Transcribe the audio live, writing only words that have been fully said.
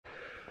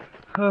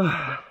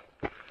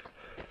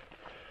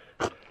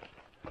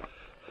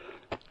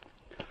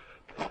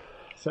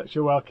Such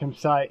a welcome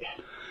sight.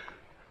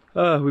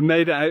 We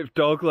made it out of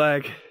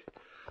Dogleg.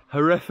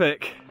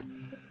 Horrific.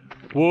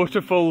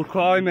 Waterfall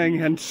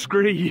climbing and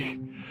scree.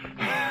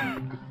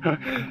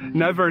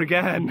 Never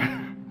again.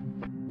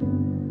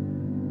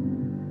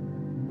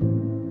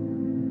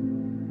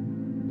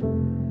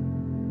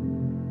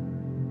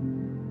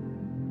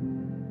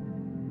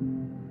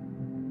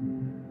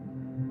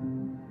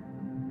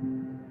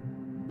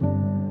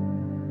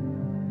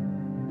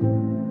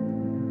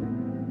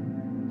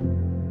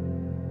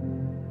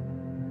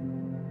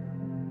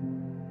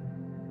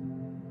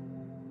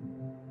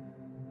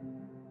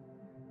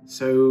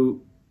 So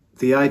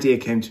the idea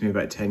came to me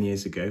about 10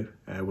 years ago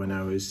when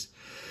I was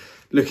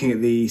looking at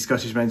the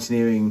Scottish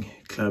Mountaineering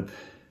Club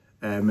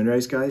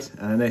Munros guides,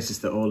 and I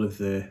noticed that all of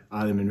the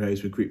Island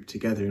Munros were grouped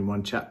together in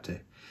one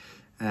chapter.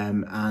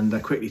 And I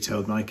quickly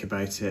told Mike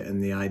about it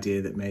and the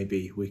idea that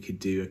maybe we could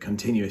do a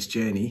continuous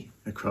journey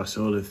across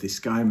all of the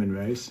Skye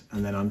Munros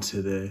and then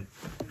onto the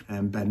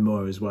Ben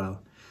More as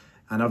well.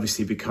 And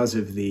obviously because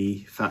of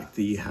the fact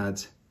that you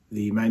had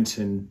the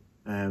mountains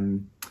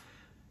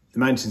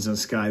on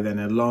Skye, then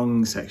a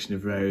long section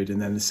of road, and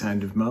then the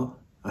Sound of Mull,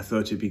 I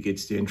thought it'd be good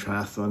to do in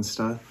triathlon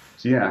style.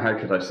 So yeah, how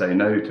could I say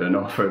no to an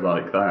offer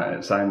like that?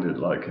 It sounded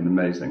like an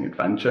amazing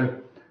adventure.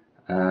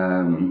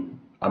 I'm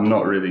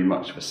not really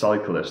much of a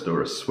cyclist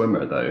or a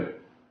swimmer though,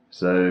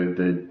 so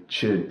the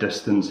sheer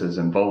distances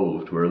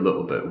involved were a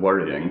little bit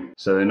worrying.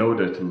 So in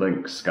order to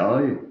link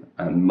Skye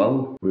and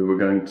Mull, we were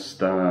going to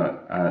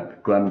start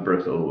at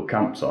Glenbrittle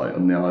campsite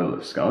on the Isle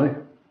of Skye,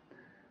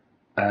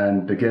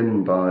 and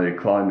begin by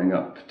climbing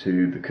up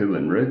to the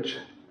Coolin Ridge.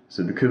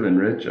 So the Coolin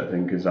Ridge, I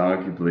think, is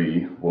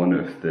arguably one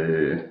of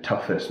the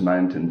toughest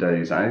mountain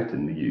days out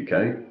in the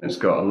UK. It's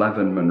got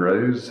 11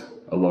 Munros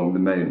along the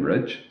main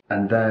ridge.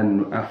 And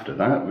then after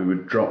that, we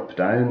would drop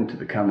down to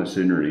the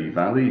Canasoonery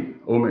Valley,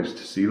 almost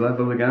to sea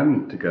level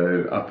again, to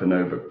go up and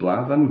over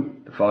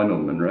Blavan, the final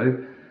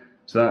Munro.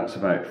 So that's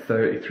about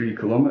 33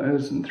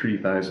 kilometres and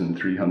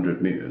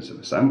 3,300 metres of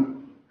ascent.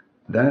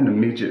 Then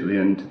immediately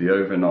into the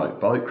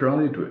overnight bike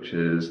ride, which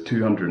is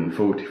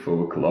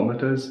 244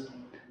 kilometres,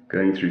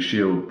 going through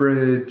Shield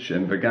Bridge,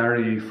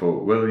 Invergarry,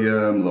 Fort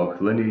William, Loch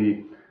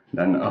Linney,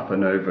 then up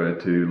and over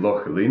to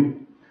Loch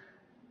Aline.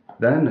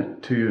 Then a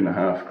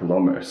 2.5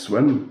 kilometre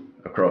swim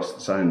across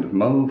the Sound of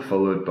Mull,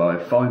 followed by a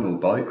final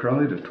bike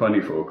ride of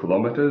 24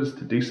 kilometres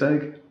to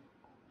Deeseg,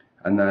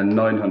 and then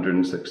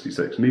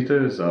 966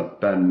 metres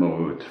up Ben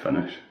More to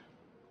finish.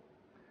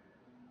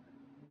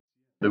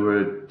 There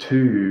were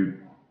two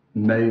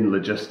main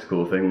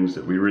logistical things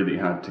that we really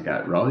had to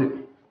get right.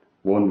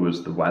 One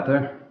was the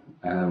weather.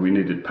 We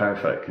needed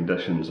perfect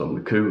conditions on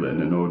the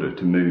Coolin in order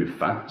to move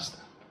fast.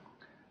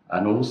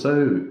 And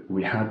also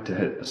we had to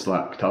hit the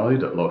slack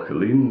tide at Loch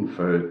Aline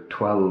for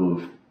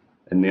 12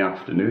 in the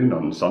afternoon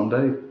on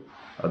Sunday.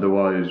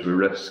 Otherwise we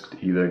risked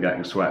either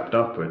getting swept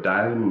up or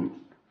down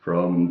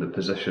from the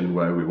position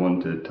where we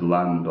wanted to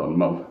land on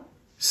Mull.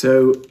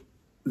 So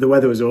the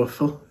weather was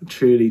awful,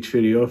 truly,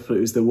 truly awful.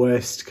 It was the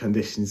worst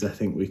conditions I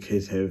think we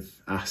could have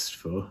asked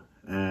for.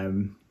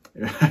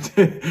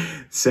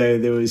 So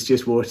there was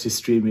just water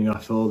streaming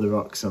off all the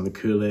rocks on the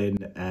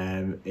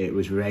Coolin. It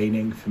was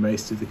raining for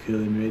most of the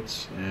Coolin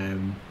Ridge.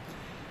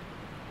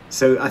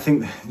 So I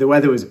think the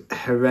weather was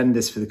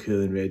horrendous for the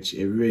Coolin Ridge.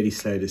 It really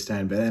slowed us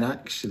down. But then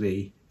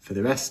actually, for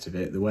the rest of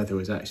it, the weather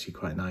was actually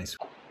quite nice.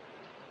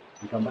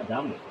 You come back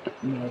down?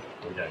 No.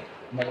 We don't.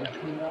 No,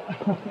 definitely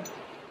not.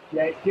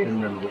 Yeah, it's just,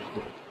 remember which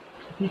bit.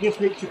 If you just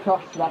reach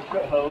across to that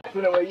foothold, I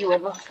don't know where you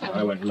went last time.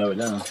 I went lower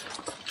down.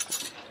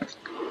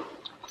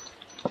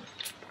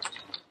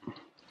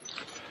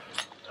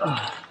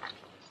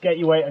 Get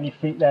your weight on your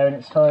feet there and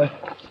it's fine,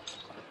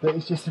 but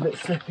it's just a bit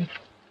slippy.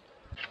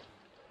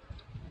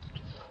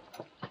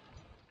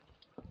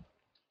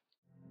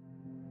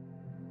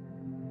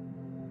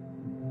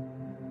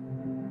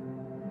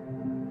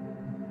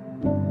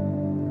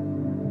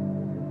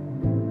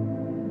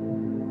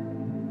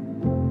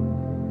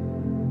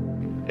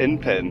 In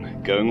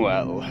pin, going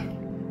well.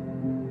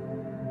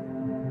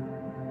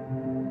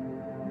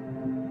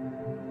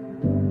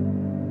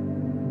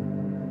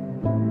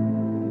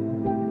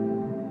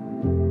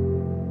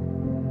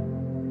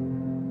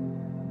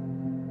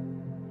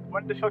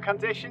 Wonderful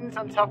conditions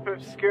on top of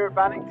Skura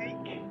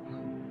Bannockdeek.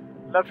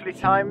 Lovely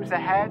times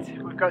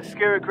ahead. We've got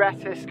Skura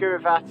Greta,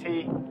 Skura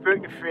Vati,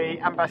 Brook na Free,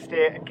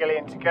 Ambastir and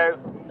Gillian to go.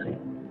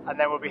 And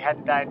then we'll be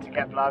heading down to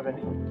get Blavan.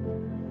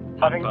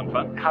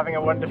 Having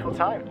a wonderful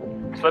time.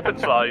 Slip and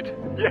slide.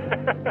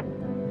 Yeah.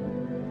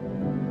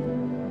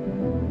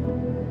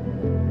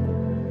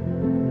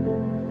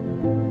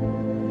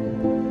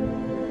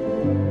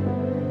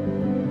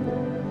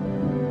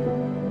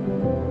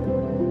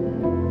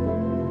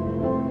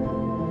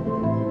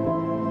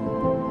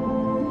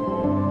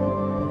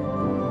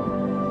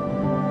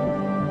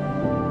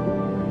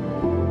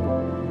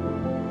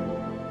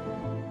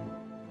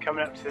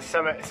 Coming up to the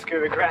summit of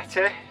Skura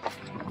Greta,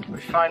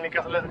 we've finally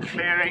got a little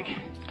clearing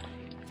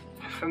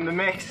from the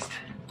mist.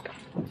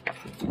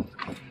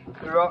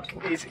 The rock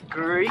is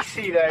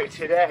greasy though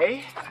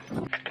today.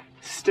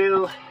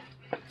 Still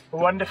a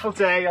wonderful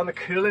day on the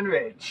Coolin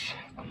Ridge.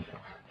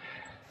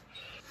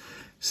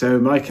 So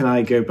Mike and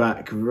I go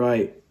back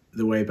right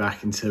the way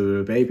back until we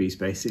were babies.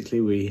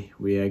 Basically,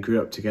 we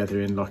grew up together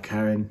in Loch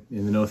Carron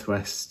in the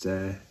northwest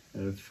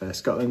of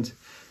Scotland,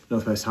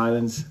 Northwest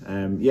Highlands.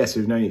 Yes,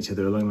 we've known each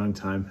other a long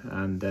time,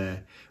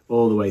 and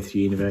all the way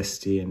through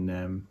university.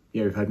 And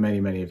yeah, we've had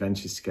many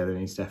adventures together,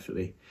 and he's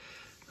definitely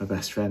my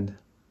best friend.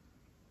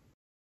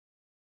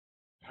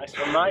 Nice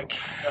one, Mike.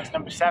 That's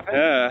number 7.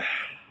 Yeah.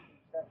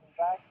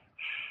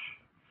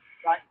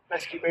 Right,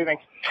 let's keep moving.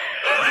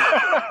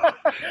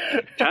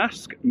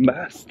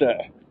 Taskmaster.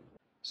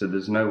 So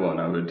there's no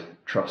one I would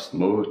trust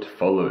more to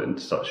follow in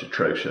such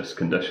atrocious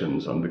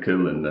conditions on the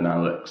Coolin than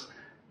Alex.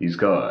 He's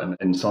got an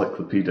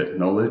encyclopedic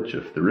knowledge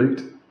of the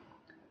route.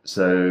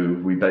 So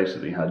we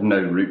basically had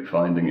no route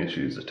finding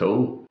issues at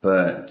all.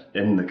 But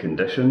in the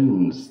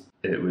conditions,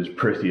 it was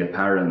pretty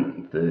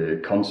apparent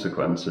the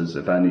consequences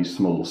of any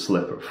small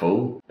slip or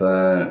fall.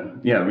 But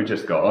yeah, we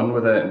just got on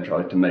with it and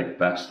tried to make the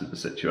best of the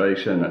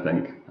situation, I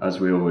think,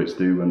 as we always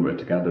do when we're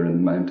together in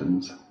the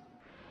mountains.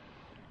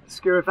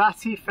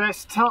 Scuravati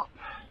first top.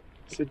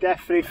 So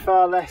definitely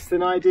far less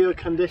than ideal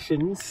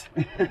conditions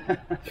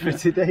for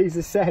today's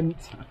ascent.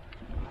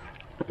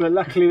 But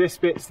luckily this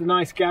bit's the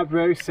nice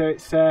gabbro, so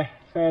it's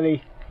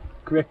fairly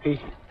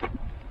grippy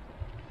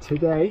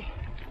today.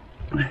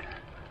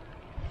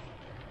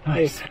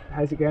 Nice. Hey,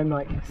 how's it going,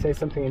 Mike? Say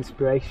something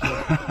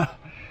inspirational.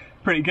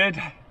 Pretty good.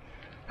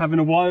 Having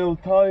a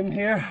wild time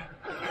here.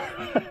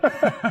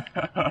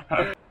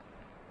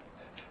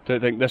 Don't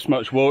think this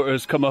much water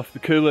has come off the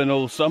Coolin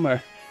all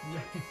summer.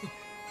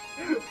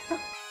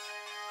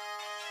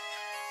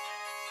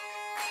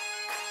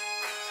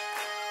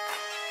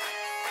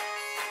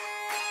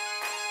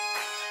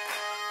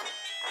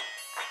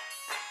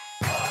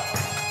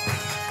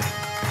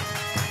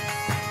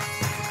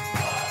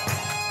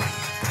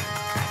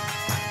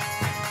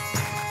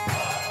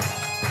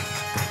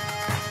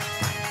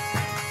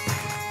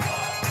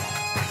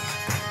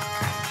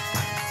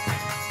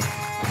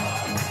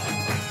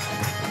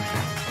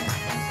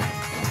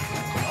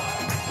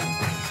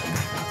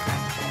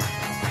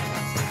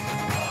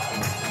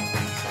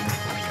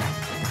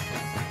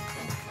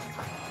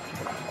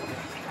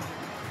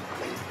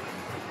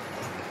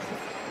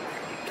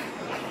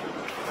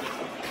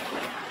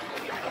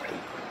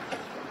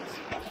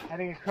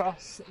 Heading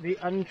across the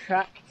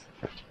untracked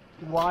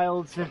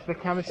wilds of the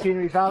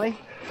Camasunary Valley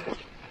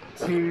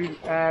to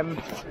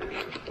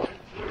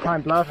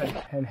climb Bluff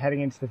and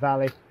heading into the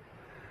valley.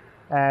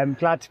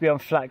 Glad to be on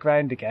flat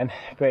ground again,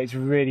 but it's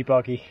really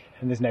boggy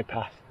and there's no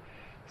path.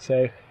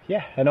 So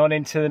yeah, and on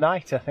into the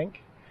night, I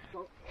think.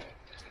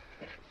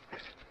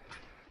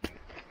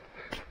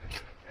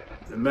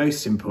 The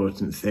most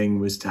important thing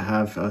was to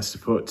have our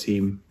support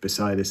team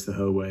beside us the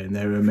whole way, and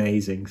they were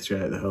amazing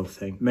throughout the whole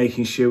thing.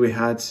 Making sure we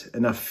had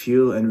enough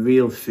fuel and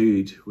real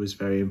food was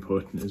very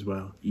important as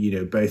well. You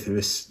know, both of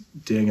us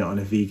doing it on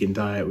a vegan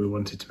diet, we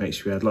wanted to make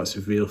sure we had lots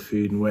of real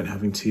food and weren't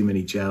having too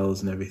many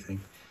gels and everything.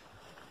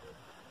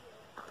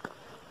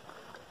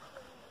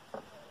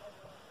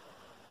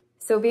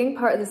 So being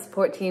part of the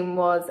support team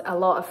was a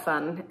lot of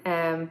fun,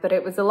 but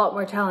it was a lot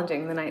more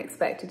challenging than I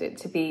expected it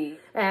to be.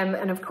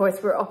 And of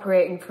course we're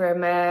operating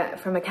from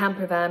a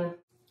camper van,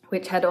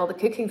 which had all the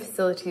cooking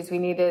facilities we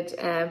needed,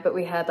 but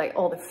we had like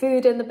all the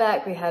food in the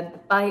back, we had the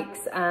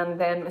bikes, and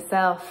then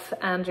myself,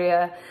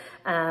 Andrea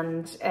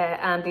and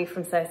Andy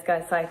from South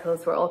Skye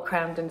Cycles were all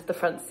crammed into the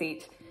front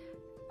seat.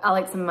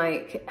 Alex and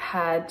Mike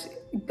had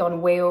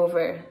gone way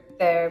over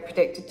their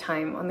predicted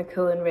time on the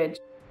Coolin Ridge.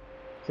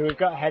 So we've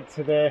got to head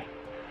to the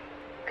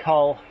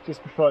col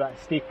just before that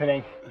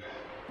steepening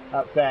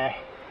up there.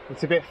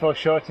 It's a bit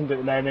foreshortened at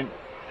the moment.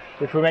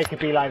 If we make a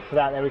beeline for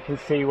that, then we can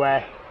see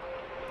where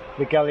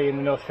the gully in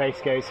the north face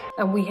goes.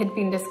 And we had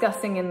been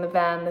discussing in the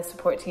van, the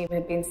support team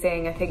had been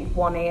saying I think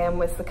 1 AM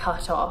was the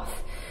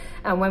cut-off.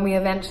 And when we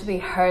eventually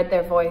heard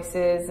their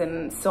voices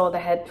and saw the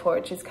head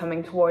torches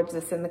coming towards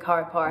us in the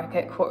car park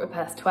at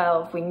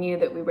 12:15, we knew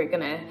that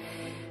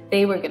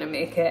they were gonna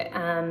make it,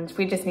 and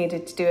we just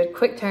needed to do a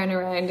quick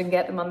turnaround and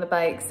get them on the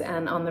bikes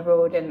and on the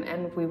road,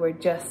 and we were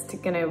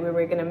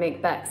gonna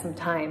make back some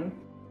time.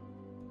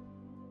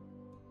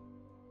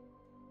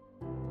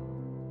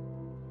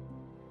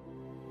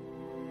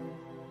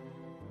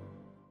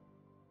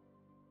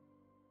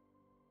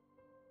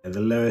 The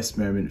lowest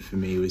moment for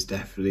me was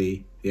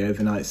definitely the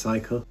overnight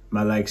cycle.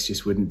 My legs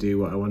just wouldn't do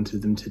what I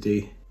wanted them to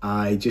do.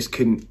 I just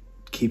couldn't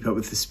keep up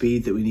with the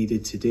speed that we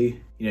needed to do.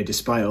 You know,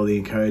 despite all the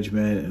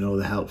encouragement and all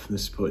the help from the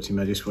support team,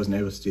 I just wasn't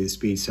able to do the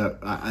speed. So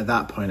at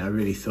that point, I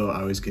really thought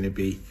I was going to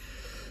be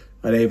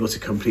unable to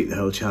complete the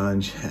whole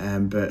challenge.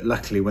 But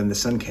luckily, when the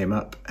sun came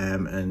up,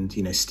 and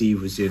you know,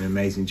 Steve was doing an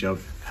amazing job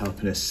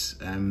helping us,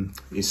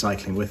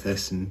 cycling with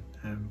us and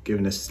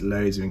giving us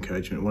loads of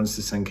encouragement. Once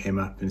the sun came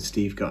up and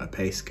Steve got a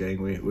pace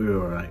going, we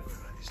were all right. We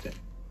managed it.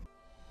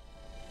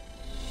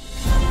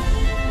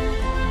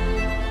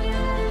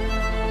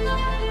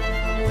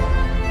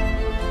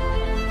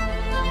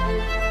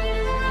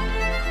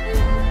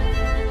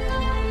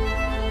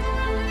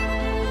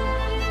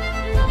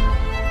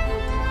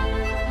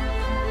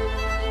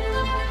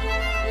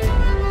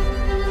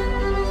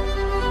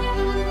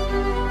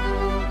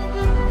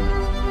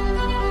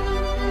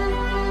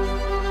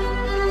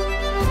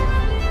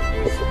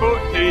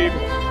 team.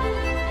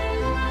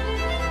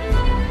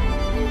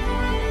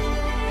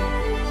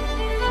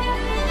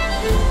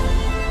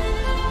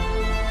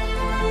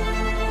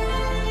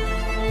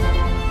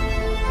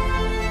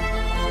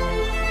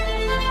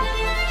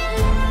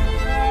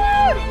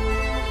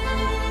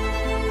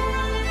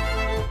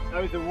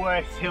 That was the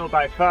worst hill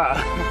by far.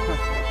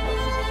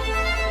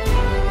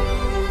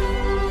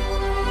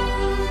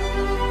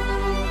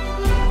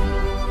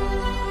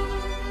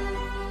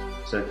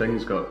 So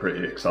things got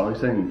pretty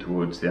exciting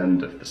towards the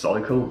end of the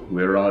cycle.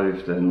 We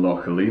arrived in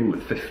Loch Aline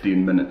with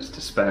 15 minutes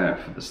to spare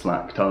for the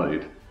slack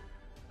tide.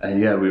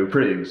 And yeah, we were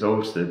pretty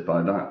exhausted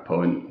by that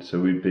point. So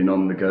we'd been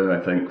on the go,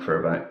 I think, for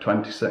about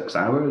 26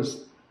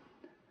 hours.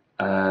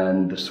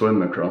 And the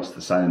swim across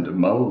the Isle of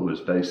Mull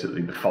was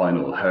basically the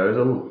final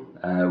hurdle.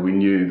 We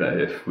knew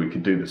that if we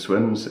could do the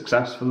swim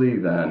successfully,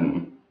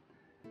 then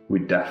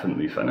we'd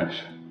definitely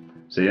finish.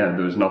 So yeah,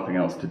 there was nothing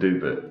else to do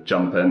but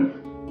jump in.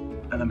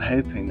 And I'm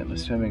hoping that my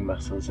swimming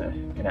muscles are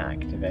going to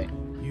activate.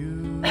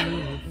 You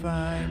will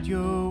find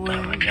your way.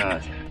 Oh my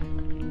god.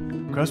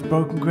 Across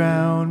broken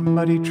ground,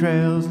 muddy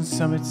trails and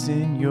summits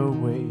in your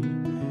way.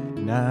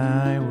 And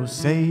I will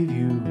save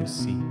you a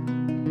seat.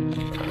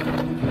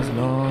 As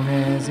long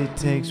as it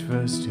takes for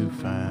us to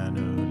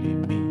finally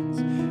meet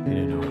in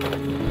an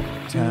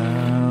old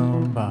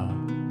town bar.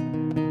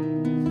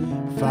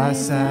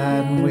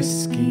 Fireside and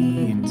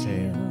whiskey and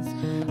tales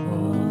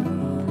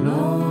of a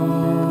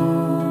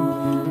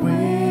long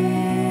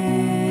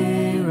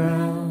way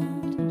round.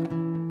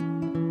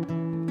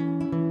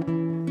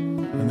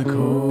 And the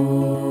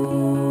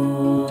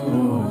cold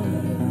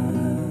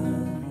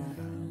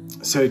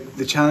water. So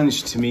the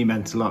challenge to me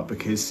meant a lot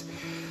because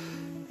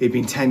it'd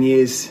been 10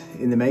 years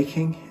in the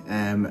making,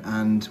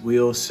 and we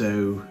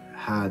also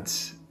had,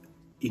 so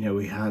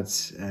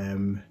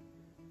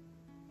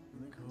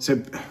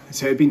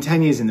it'd been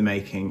 10 years in the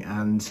making,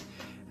 and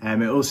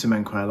it also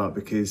meant quite a lot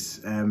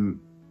because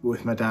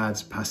with my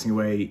dad passing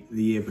away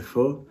the year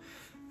before,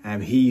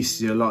 he used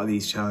to do a lot of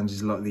these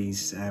challenges, a lot of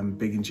these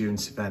big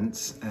endurance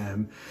events,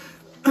 and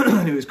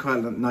it was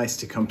quite nice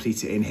to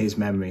complete it in his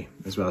memory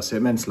as well. So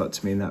it meant a lot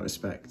to me in that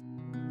respect.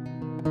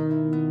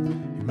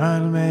 Your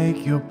mind will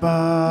make your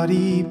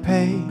body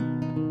pay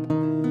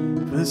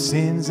for the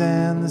sins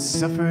and the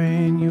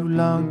suffering you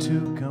long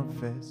to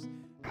confess.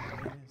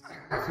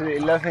 Absolutely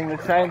loving the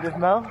sound of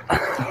Mull.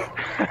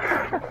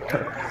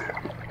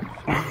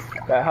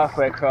 About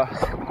halfway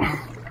across.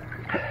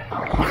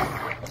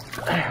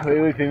 We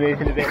would be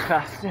moving a bit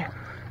faster,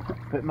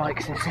 but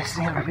Mike's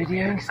insisting on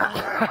videos.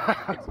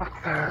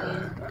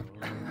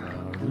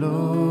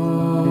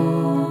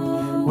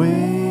 Long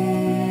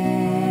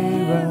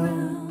way round.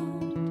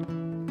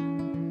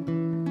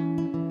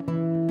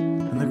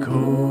 And the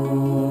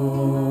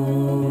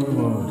cold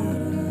water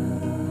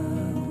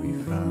we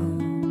found.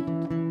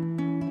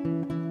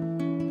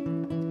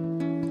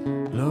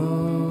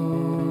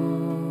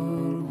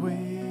 Lord,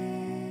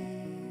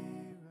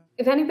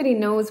 If anybody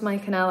knows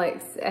Mike and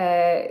Alex,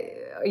 or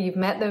you've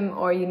met them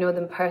or you know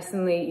them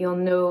personally, you'll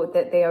know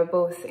that they are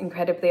both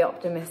incredibly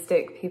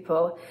optimistic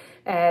people.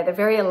 They're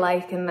very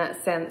alike in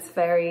that sense,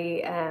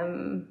 very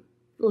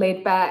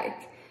laid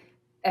back,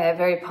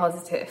 very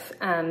positive,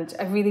 and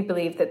I really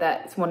believe that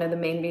that's one of the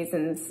main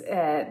reasons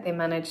they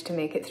managed to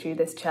make it through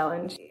this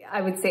challenge.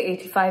 I would say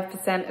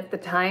 85% of the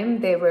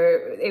time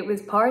it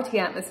was party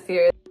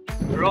atmosphere.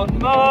 We're on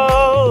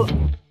Mull!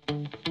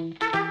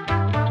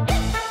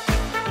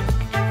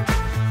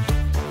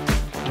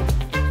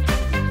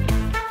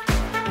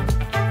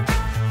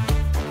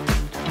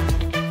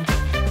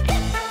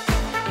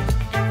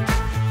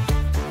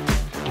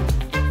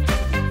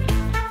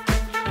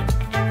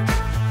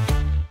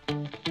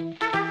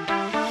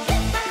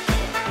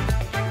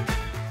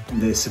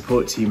 The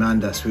support team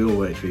and us, we all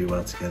worked really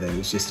well together. It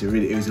was just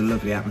it was a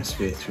lovely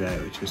atmosphere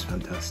throughout, which was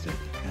fantastic,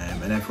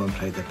 and everyone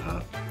played their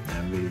part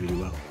really, really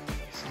well.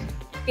 So.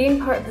 Being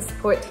part of the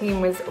support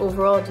team was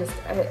overall just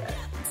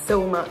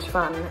so much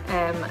fun.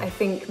 I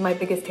think my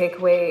biggest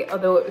takeaway,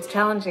 although it was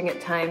challenging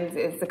at times,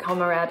 is the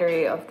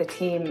camaraderie of the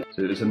team.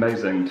 So it was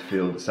amazing to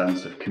feel the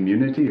sense of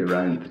community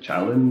around the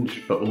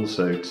challenge, but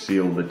also to see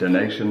all the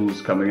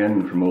donations coming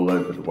in from all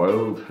over the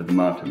world for the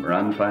Martin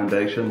Moran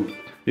Foundation.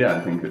 Yeah, I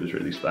think it was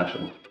really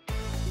special.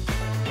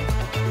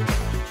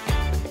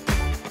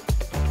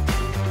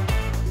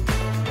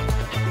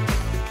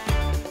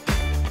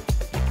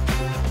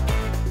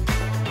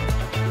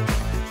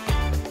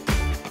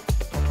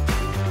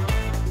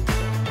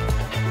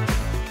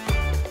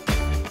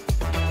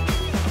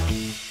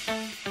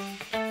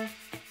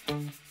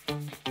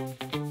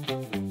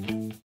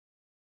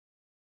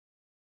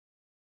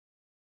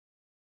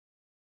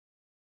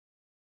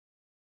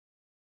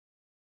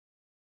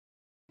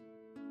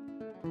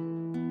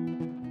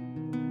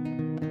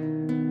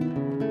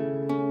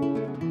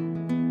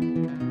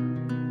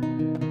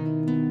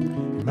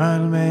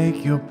 Mind'll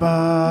make your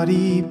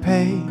body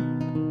pay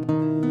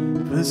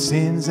for the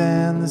sins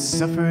and the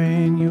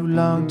suffering you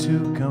long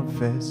to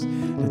confess.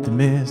 Let the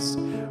mist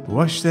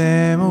wash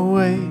them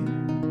away.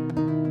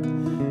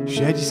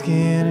 Shed your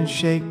skin and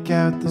shake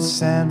out the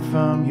sand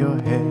from your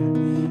hair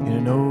in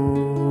an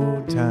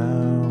old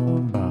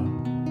town bar.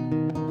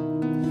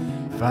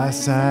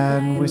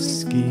 Fireside and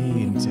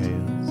whiskey and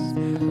tales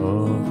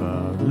of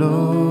our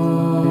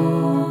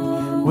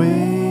long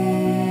way